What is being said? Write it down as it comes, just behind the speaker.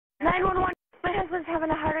911. My husband's having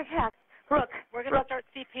a heart attack. Brooke, we're going to start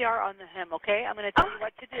CPR on him, okay? I'm going to tell you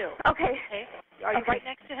what to do. Okay. Okay? Are you right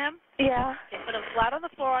next to him? Yeah. Okay, put him flat on the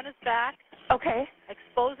floor on his back. Okay.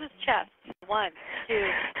 Expose his chest. 1, 2,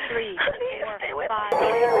 3, 4, 5.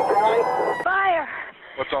 Fire.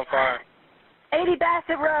 What's on fire? 80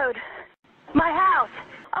 Bassett Road. My house.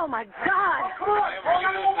 Oh, my God. I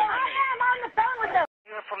am on the phone with them.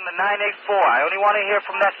 From the 984. I only want to hear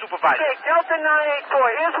from that supervisor. Okay, Delta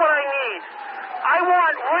 984, here's what I need. I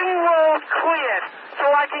want ring road cleared so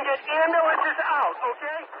I can get ambulances out,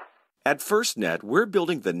 okay? At FirstNet, we're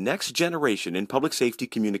building the next generation in public safety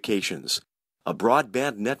communications. A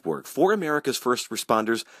broadband network for America's first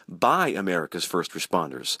responders by America's first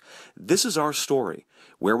responders. This is our story,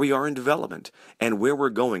 where we are in development, and where we're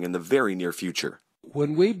going in the very near future.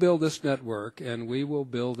 When we build this network, and we will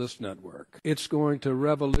build this network, it's going to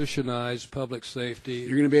revolutionize public safety.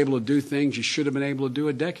 You're going to be able to do things you should have been able to do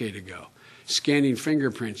a decade ago. Scanning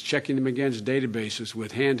fingerprints, checking them against databases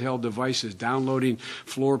with handheld devices, downloading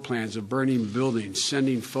floor plans of burning buildings,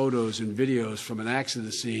 sending photos and videos from an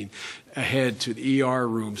accident scene ahead to the ER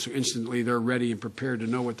room so instantly they're ready and prepared to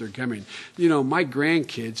know what they're coming. You know, my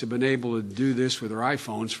grandkids have been able to do this with their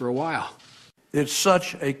iPhones for a while. It's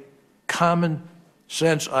such a common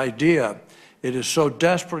sense idea. It is so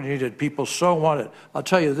desperately needed. People so want it. I'll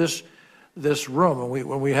tell you, this room,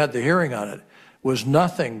 when we had the hearing on it, was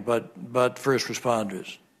nothing but first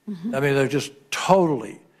responders. I mean, they're just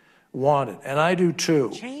totally want it, and I do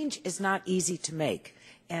too. Change is not easy to make,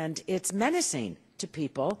 and it's menacing to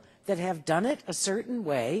people that have done it a certain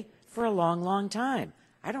way for a long, long time.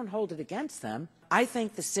 I don't hold it against them. I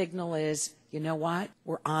think the signal is, you know what,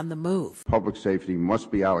 we're on the move. Public safety must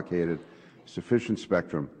be allocated sufficient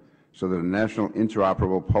spectrum so that a national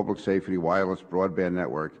interoperable public safety wireless broadband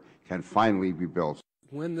network can finally be built.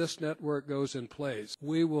 When this network goes in place,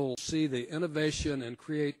 we will see the innovation and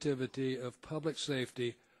creativity of public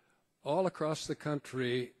safety all across the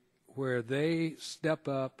country, where they step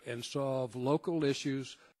up and solve local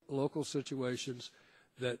issues, local situations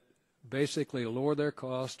that basically lower their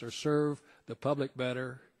cost or serve the public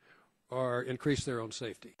better or increase their own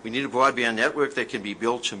safety. We need a broadband network that can be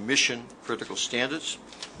built to mission-critical standards.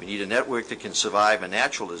 We need a network that can survive a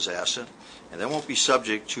natural disaster and that won't be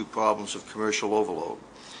subject to problems of commercial overload.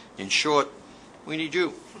 In short, we need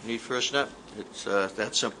you. We need FirstNet. It's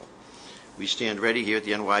that simple. We stand ready here at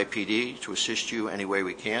the NYPD to assist you any way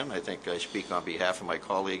we can. I think I speak on behalf of my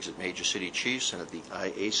colleagues at Major City Chiefs and at the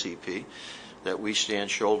IACP that we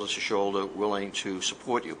stand shoulder to shoulder willing to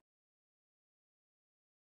support you.